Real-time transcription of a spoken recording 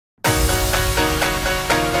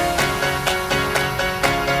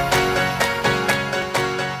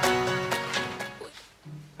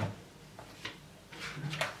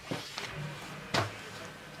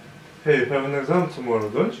Hey, you have an exam tomorrow,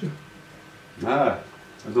 don't you? Ah,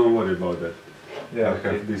 don't worry about that. Yeah, I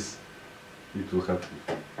have this. It will help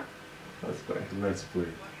me. Let's play. Let's play.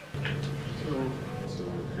 So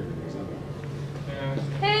I have an exam.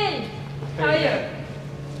 Hey! How are you?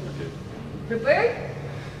 Okay. Prepared?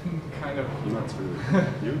 Kind of. Not really.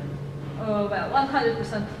 You? Oh, well,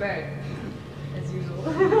 100% prepared, as usual.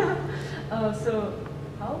 So,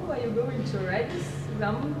 how are you going to write this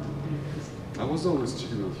exam? I was always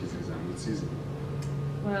cheating on his exam. It's easy.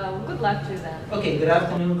 Well, good luck to you then. Okay, good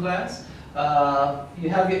afternoon, class. You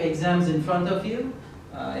have your exams in front of you.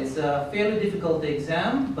 It's a fairly difficult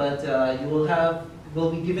exam, but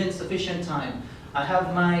will be given sufficient time. I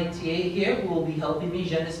have my TA here who will be helping me.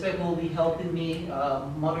 J'espère will be helping me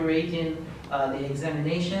moderating the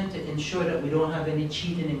examination to ensure that we don't have any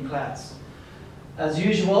cheating in class. As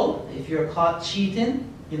usual, if you're caught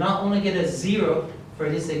cheating, you not only get a 0 for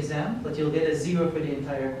this exam, but you'll get a 0 for the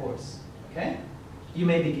entire course. Okay? You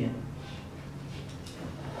may begin.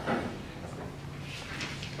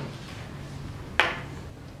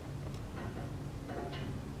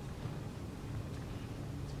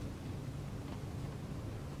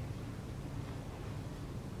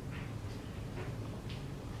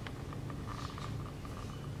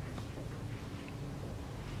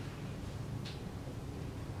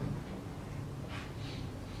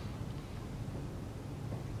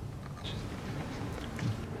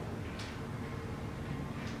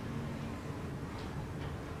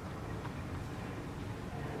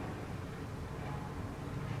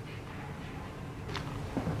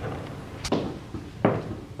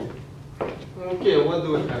 Okay, what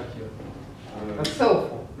do we have here? A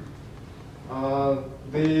cell phone.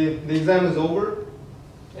 The exam is over,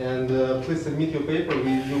 and please submit your paper.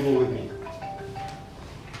 You go with me.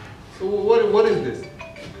 So what is this?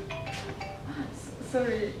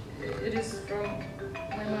 Sorry, it is from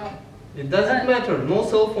my mom. It doesn't matter. No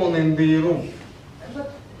cell phone in the room.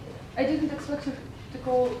 But I didn't expect you to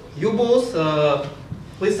call. You both,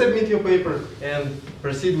 please submit your paper and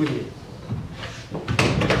proceed with me.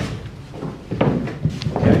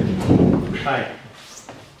 Hi.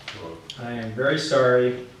 I am very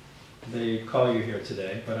sorry they call you here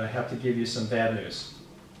today, but I have to give you some bad news.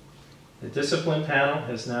 The discipline panel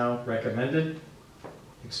has now recommended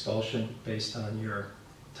expulsion based on your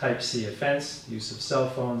type C offense, use of cell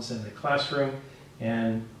phones in the classroom,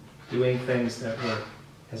 and doing things that were,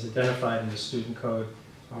 as identified in the student code,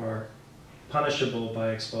 are punishable by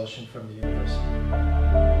expulsion from the university.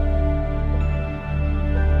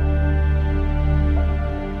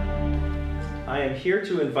 I am here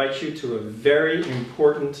to invite you to a very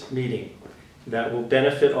important meeting that will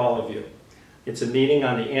benefit all of you. It's a meeting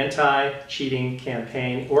on the anti-cheating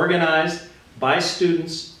campaign organized by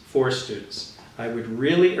students for students. I would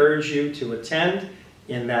really urge you to attend,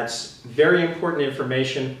 and that's very important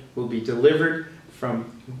information will be delivered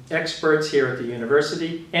from experts here at the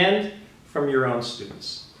university and from your own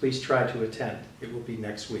students. Please try to attend. It will be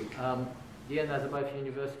next week. Dear Nazarbayev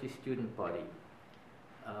University Student Body,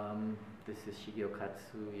 this is Shigeo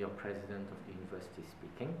Katsu, your president of the university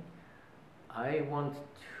speaking. I want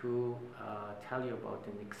to tell you about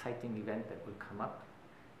an exciting event that will come up,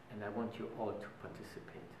 and I want you all to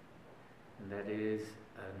participate. And that is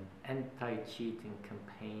an anti-cheating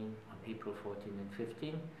campaign on April 14 and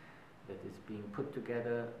 15 that is being put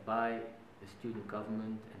together by the student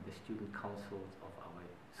government and the student councils of our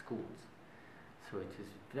schools. So it is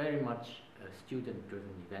very much a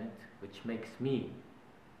student-driven event, which makes me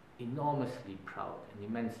enormously proud and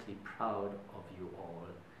immensely proud of you all,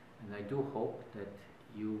 and I do hope that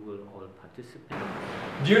you will all participate.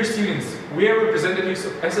 Dear students, we are representatives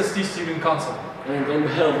of SST Student Council. And on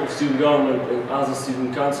behalf of student government and other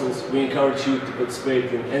student councils, we encourage you to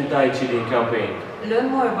participate in anti-cheating campaign.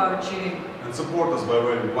 Learn more about cheating And support us by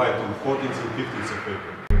wearing white on 14th and 15th of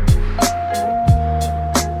April.